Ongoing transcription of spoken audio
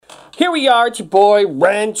Here we are, it's your boy,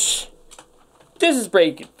 Wrench. This is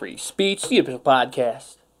Breaking Free Speech, the official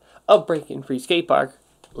podcast of Breaking Free Skate Park,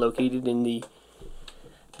 located in the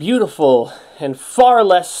beautiful and far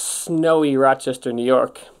less snowy Rochester, New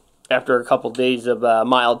York. After a couple days of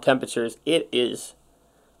mild temperatures, it is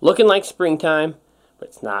looking like springtime, but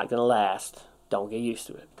it's not going to last. Don't get used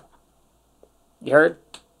to it. You heard?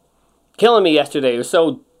 Killing me yesterday. It was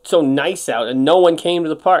so nice out, and no one came to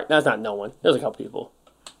the park. No, it's not no one. There was a couple people.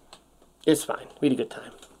 It's fine. We had a good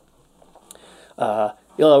time. We're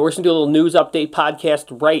going to do a little news update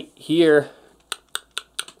podcast right here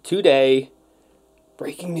today.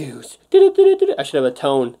 Breaking news. I should have a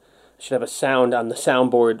tone. I should have a sound on the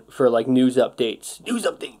soundboard for like news updates. News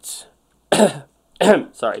updates.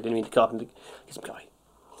 Sorry, didn't mean to cough. Get some coffee.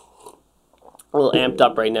 A little amped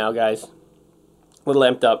up right now, guys. A little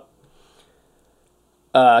amped up.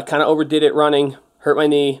 Kind of overdid it running. Hurt my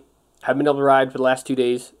knee. Haven't been able to ride for the last 2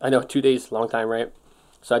 days. I know, 2 days, long time, right?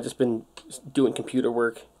 So I've just been doing computer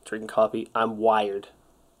work, drinking coffee. I'm wired.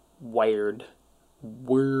 Word.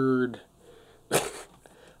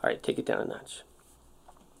 Alright, take it down a notch.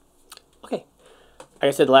 Okay. Like I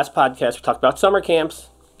said, the last podcast, we talked about summer camps.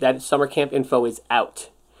 That summer camp info is out.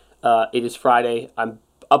 It is Friday. I'm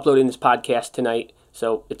uploading this podcast tonight,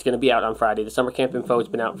 so it's going to be out on Friday. The summer camp info has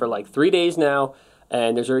been out for like 3 days now,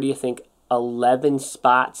 and there's already, I think, 11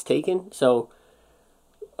 spots taken. So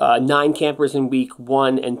 9 campers in week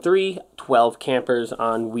 1 and 3, 12 campers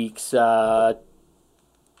on weeks 2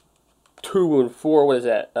 and 4. What is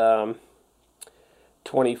that?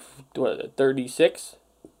 36,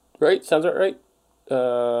 right? Sounds about right.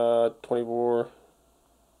 24.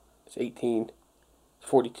 It's 18.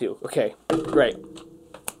 42. Okay, right.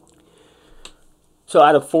 So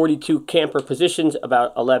out of 42 camper positions,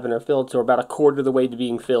 about 11 are filled, so we're about a quarter of the way to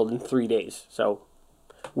being filled in 3 days. So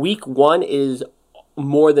week 1 is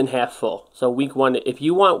more than half full. So week 1, if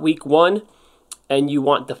you want week 1 and you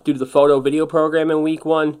want to do the photo video program in week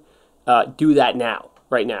 1, do that now,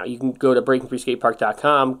 right now. You can go to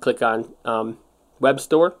breakingfreeskatepark.com, click on web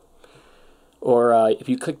store, or if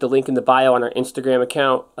you click the link in the bio on our Instagram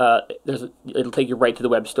account, it'll take you right to the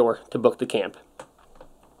web store to book the camp.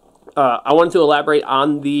 I wanted to elaborate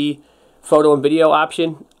on the photo and video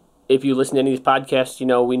option. If you listen to any of these podcasts, you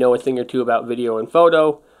know we know a thing or two about video and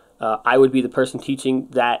photo. I would be the person teaching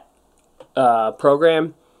that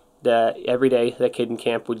program. That every day that kid in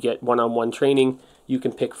camp would get one-on-one training. You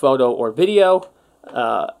can pick photo or video,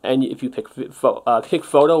 and if you pick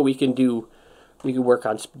photo, we can work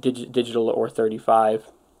on digital or 35.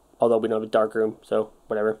 Although we don't have a dark room, so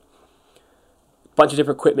whatever. Bunch of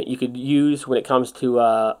different equipment you could use when it comes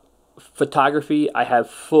to photography. I have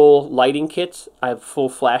full lighting kits. I have full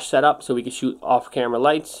flash setup so we can shoot off-camera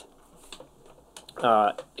lights.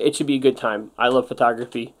 It should be a good time. I love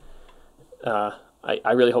photography. I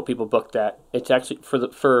really hope people book that. It's actually for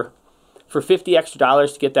 $50 extra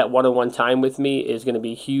to get that one-on-one time with me is going to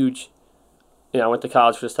be huge. You know, I went to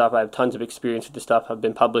college for this stuff. I have tons of experience with this stuff. I've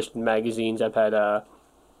been published in magazines. I've had if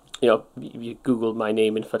you Googled my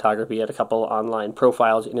name in photography, I had a couple online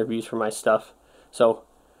profiles, interviews for my stuff. So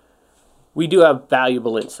we do have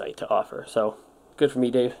valuable insight to offer. So good for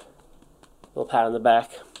me, Dave. A little pat on the back.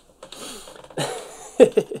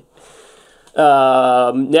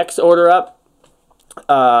 Next order up.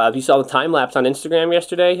 If you saw the time lapse on Instagram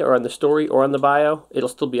yesterday, or on the story, or on the bio, it'll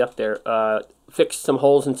still be up there. Fixed some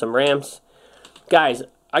holes in some ramps. Guys,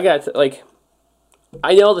 I know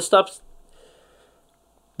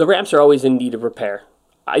the ramps are always in need of repair.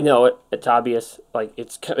 I know it. It's obvious.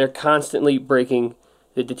 They're constantly breaking.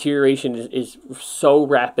 The deterioration is so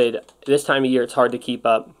rapid. This time of year, it's hard to keep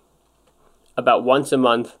up. About once a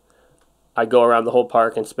month, I go around the whole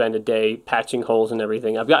park and spend a day patching holes and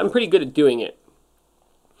everything. I've gotten pretty good at doing it,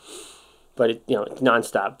 but it's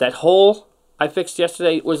nonstop. That hole I fixed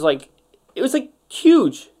yesterday was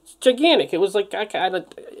huge. It's gigantic. It was it was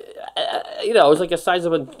like the size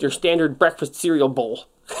of your standard breakfast cereal bowl.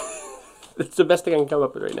 It's the best thing I can come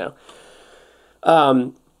up with right now.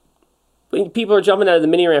 When people are jumping out of the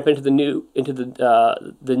mini ramp into the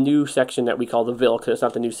new section that we call the Ville, because it's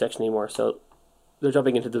not the new section anymore. So they're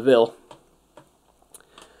jumping into the Ville,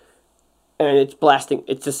 and it's blasting.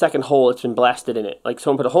 It's the second hole. It's been blasted in it. Like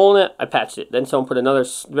someone put a hole in it, I patched it. Then someone put another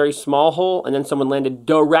very small hole, and then someone landed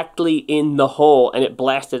directly in the hole, and it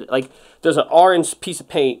blasted. Like there's an orange piece of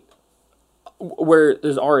paint where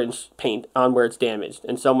there's orange paint on where it's damaged,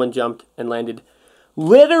 and someone jumped and landed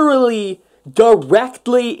literally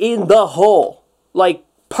directly in the hole, like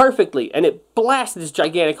perfectly, and it blasted this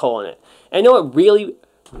gigantic hole in it. And I know it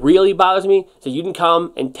really bothers me, so you didn't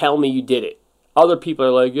come and tell me you did it. other people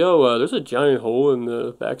are like, yo, there's a giant hole in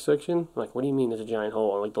the back section. I'm like, what do you mean there's a giant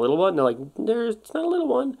hole? I'm like, the little one? They're like, it's not a little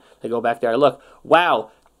one. They go back there. I look,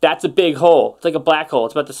 wow, that's a big hole. It's like a black hole.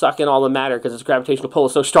 It's about to suck in all the matter because its gravitational pull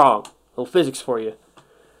is so strong. A little physics for you.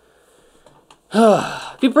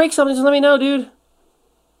 If you break something, just let me know, dude.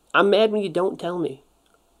 I'm mad when you don't tell me.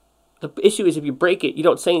 The issue is if you break it, you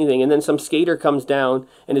don't say anything, and then some skater comes down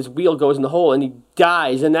and his wheel goes in the hole and he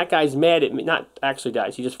dies, and that guy's mad at me. Not actually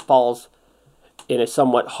dies, he just falls in a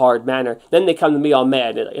somewhat hard manner. Then they come to me all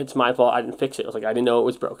mad. It's my fault, I didn't fix it. I was like, I didn't know it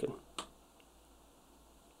was broken.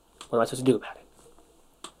 What am I supposed to do about it?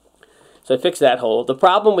 So I fixed that hole. The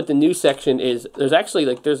problem with the new section is there's actually,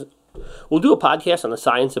 we'll do a podcast on the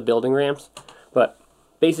science of building ramps, but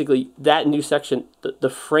basically that new section, the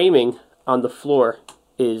framing on the floor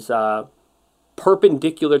is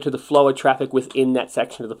perpendicular to the flow of traffic within that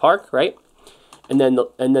section of the park, right? And then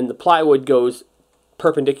the plywood goes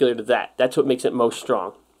perpendicular to that. That's what makes it most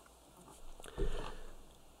strong.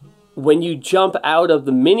 When you jump out of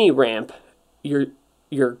the mini ramp,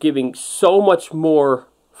 you're giving so much more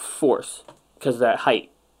force because of that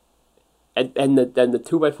height. And the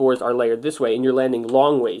 2x4s are layered this way, and you're landing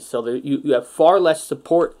long ways, so you have far less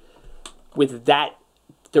support with that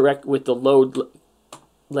with the load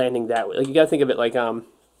landing that way. Like, you gotta think of it like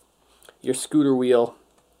your scooter wheel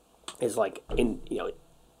is like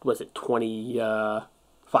was it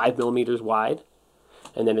 25 millimeters wide,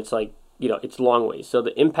 and then it's like it's long ways. So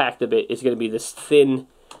the impact of it is going to be this thin,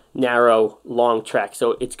 narrow, long track.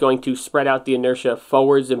 So it's going to spread out the inertia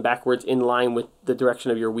forwards and backwards in line with the direction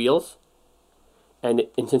of your wheels. And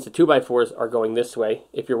since the 2x4s are going this way,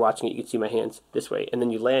 if you're watching it, you can see my hands this way, and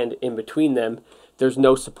then you land in between them. There's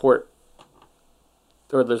no support,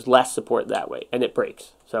 or there's less support that way, and it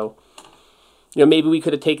breaks. So, maybe we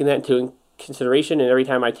could have taken that into consideration, and every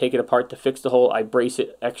time I take it apart to fix the hole, I brace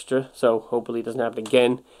it extra, so hopefully it doesn't happen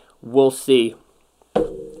again. We'll see.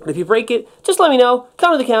 But if you break it, just let me know.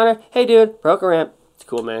 Come to the counter. Hey, dude, broke a ramp. It's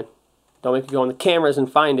cool, man. Don't make me go on the cameras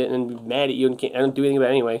and find it and be mad at you, and I don't do anything about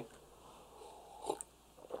it anyway.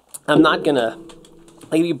 I'm not going to,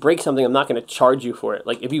 if you break something, I'm not going to charge you for it.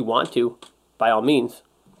 Like, if you want to, by all means.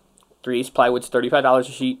 3/8 plywood's $35 a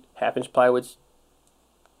sheet. 1/2-inch plywood's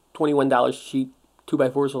 $21 a sheet.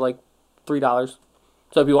 2x4s are like $3.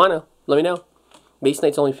 So if you want to, let me know.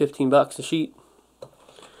 Masonite's only $15 a sheet.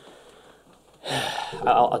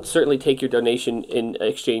 I'll certainly take your donation in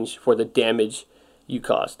exchange for the damage you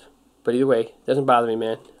caused. But either way, it doesn't bother me,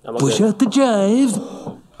 man. Push out the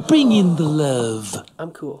jive. Bring in the love.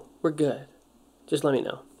 I'm cool. We're good. Just let me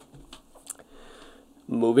know.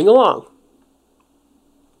 Moving along.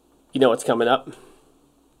 You know what's coming up?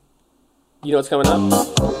 You know what's coming up? You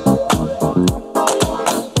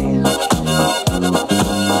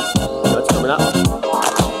know what's coming up?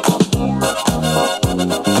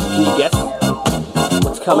 Can you guess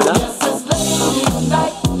what's coming up?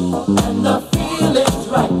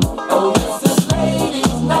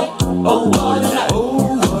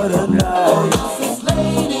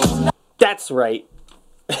 That's right.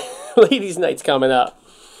 Ladies' Night's coming up.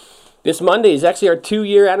 This Monday is actually our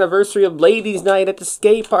 2-year anniversary of Ladies' Night at the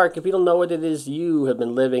skate park. If you don't know what it is, you have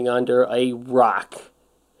been living under a rock.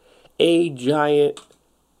 A giant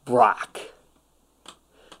rock.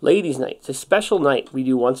 Ladies' Night. It's a special night we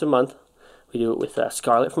do once a month. We do it with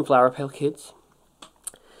Scarlett from Flower Pale Kids.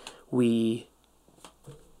 We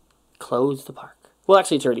close the park. Well,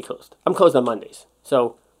 actually, it's already closed. I'm closed on Mondays.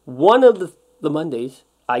 So one of the Mondays,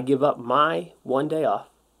 I give up my one day off.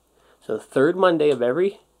 So the third Monday of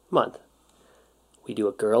every month, we do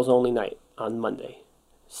a girls-only night on Monday,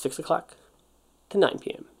 6 o'clock to 9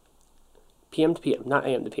 p.m. p.m. to p.m., not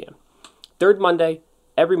a.m. to p.m. Third Monday,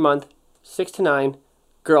 every month, 6 to 9,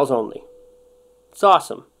 girls only. It's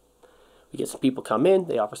awesome. We get some people come in,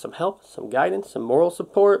 they offer some help, some guidance, some moral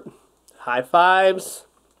support, high fives.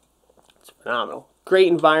 It's phenomenal. Great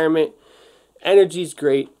environment. Energy's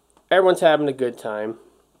great. Everyone's having a good time.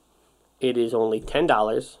 It is only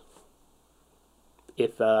 $10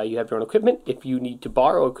 if you have your own equipment. If you need to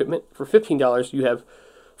borrow equipment for $15, you have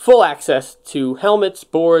full access to helmets,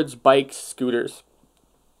 boards, bikes, scooters.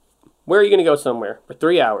 Where are you going to go somewhere for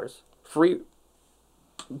 3 hours? Free,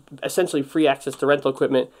 essentially free access to rental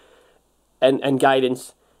equipment and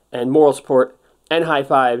guidance and moral support and high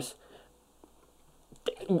fives.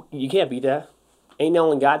 You can't beat that. Ain't no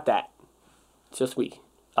one got that. It's just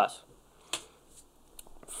us.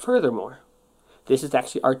 Furthermore, this is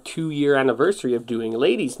actually our 2-year anniversary of doing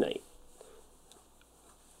Ladies' Night,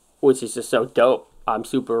 which is just so dope. I'm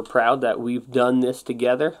super proud that we've done this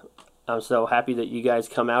together. I'm so happy that you guys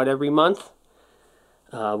come out every month.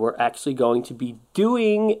 We're actually going to be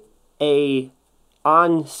doing a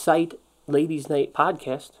on-site Ladies Night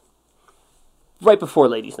podcast right before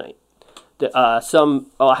Ladies Night.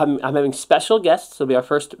 I'm having special guests. It'll be our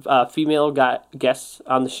first female guests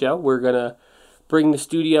on the show. We're going to bring the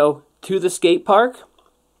studio to the skate park,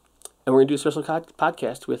 and we're going to do a special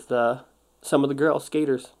podcast with some of the girls,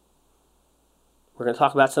 skaters. We're going to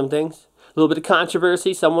talk about some things. A little bit of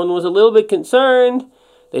controversy. Someone was a little bit concerned.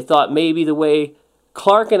 They thought maybe the way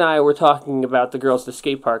Clark and I were talking about the girls at the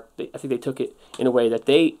skate park, I think they took it in a way that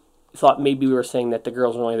they thought maybe we were saying that the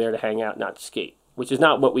girls were only there to hang out, not to skate, which is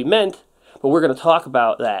not what we meant, but we're going to talk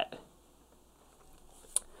about that.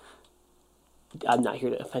 I'm not here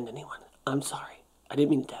to offend anyone. I'm sorry. I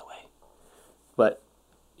didn't mean it that way. But,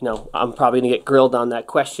 I'm probably going to get grilled on that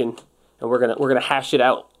question, and we're going to hash it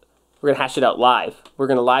out. We're going to hash it out live. We're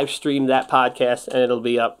going to live stream that podcast, and it'll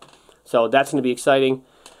be up. So that's going to be exciting.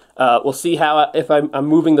 We'll see how, if I'm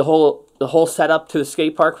moving the whole setup to the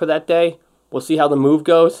skate park for that day. We'll see how the move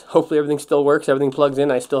goes. Hopefully everything still works. Everything plugs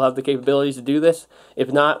in. I still have the capabilities to do this.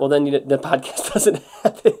 If not, well, then the podcast doesn't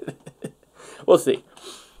happen. We'll see.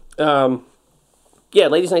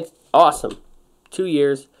 Ladies' Night's awesome. 2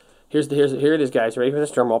 years. Here it is, guys. Ready for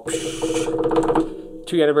this drum roll?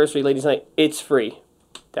 2-year anniversary, Ladies' Night. It's free.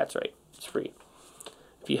 That's right. It's free.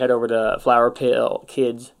 If you head over to Flower Pale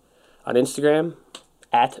Kids on Instagram,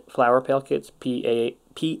 at Flower Pale Kids, P-A-I-L,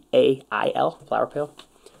 Flower Pale.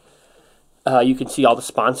 You can see all the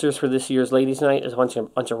sponsors for this year's Ladies' Night. There's a bunch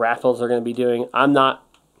of raffles they're going to be doing.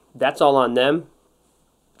 That's all on them.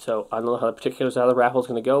 So I don't know how the particulars of how the raffle's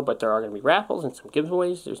going to go, but there are going to be raffles and some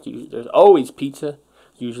giveaways. There's always pizza,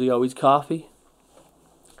 usually always coffee.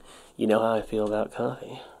 You know how I feel about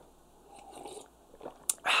coffee.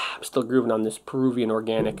 I'm still grooving on this Peruvian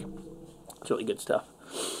organic. It's really good stuff.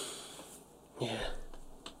 Yeah.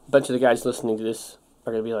 A bunch of the guys listening to this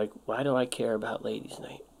are going to be like, why do I care about Ladies'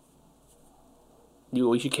 Night?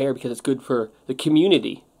 We should care because it's good for the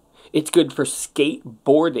community. It's good for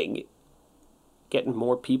skateboarding. Getting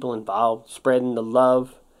more people involved, spreading the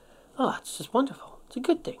love. Oh, it's just wonderful. It's a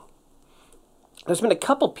good thing. There's been a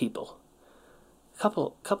couple people,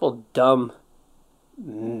 couple dumb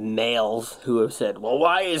males who have said, well,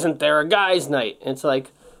 why isn't there a guys' night? And it's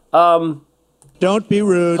like, don't be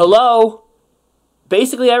rude. Hello?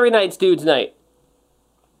 Basically every night's dude's night.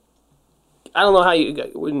 I don't know how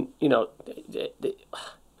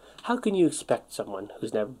how can you expect someone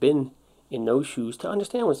who's never been in those shoes to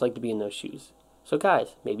understand what it's like to be in those shoes? So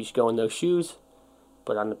guys, maybe you should go in those shoes,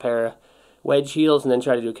 put on a pair of wedge heels, and then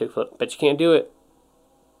try to do a kickflip. Bet you can't do it.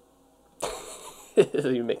 It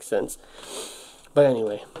doesn't even make sense. But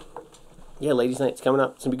anyway, Ladies' Night's coming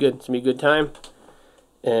up. It's going to be good. It's going to be a good time.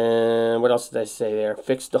 And what else did I say there?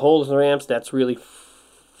 Fixed the holes in the ramps. That's really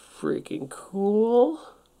freaking cool.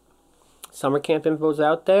 Summer camp info's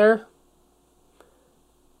out there.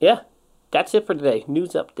 Yeah, that's it for today.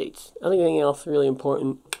 News updates. I don't think anything else really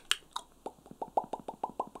important.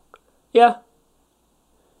 Yeah,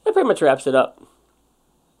 that pretty much wraps it up.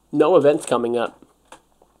 No events coming up.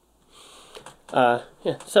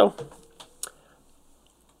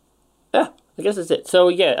 I guess that's it. So,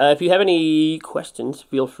 if you have any questions,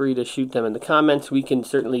 feel free to shoot them in the comments. We can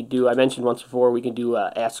certainly do, I mentioned once before, we can do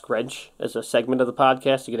Ask Reg as a segment of the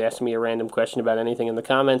podcast. You could ask me a random question about anything in the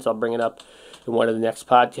comments. I'll bring it up in one of the next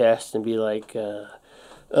podcasts and be like,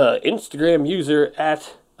 Instagram user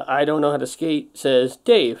at I don't know how to skate says,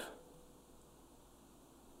 Dave,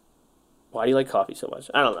 why do you like coffee so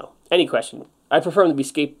much? I don't know. Any question. I prefer them to be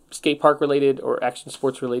skate park related or action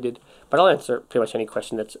sports related, but I'll answer pretty much any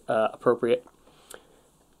question that's appropriate.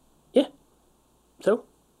 Yeah. So,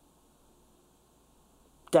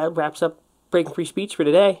 that wraps up Breaking Free Speech for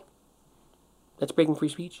today. That's Breaking Free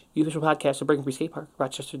Speech, the official podcast of Breaking Free Skate Park,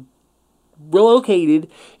 Rochester, located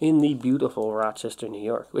in the beautiful Rochester, New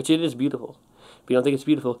York, which it is beautiful. If you don't think it's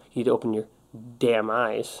beautiful, you need to open your damn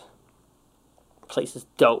eyes. The place is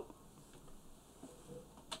dope.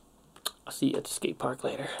 I'll see you at the skate park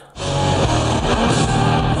later.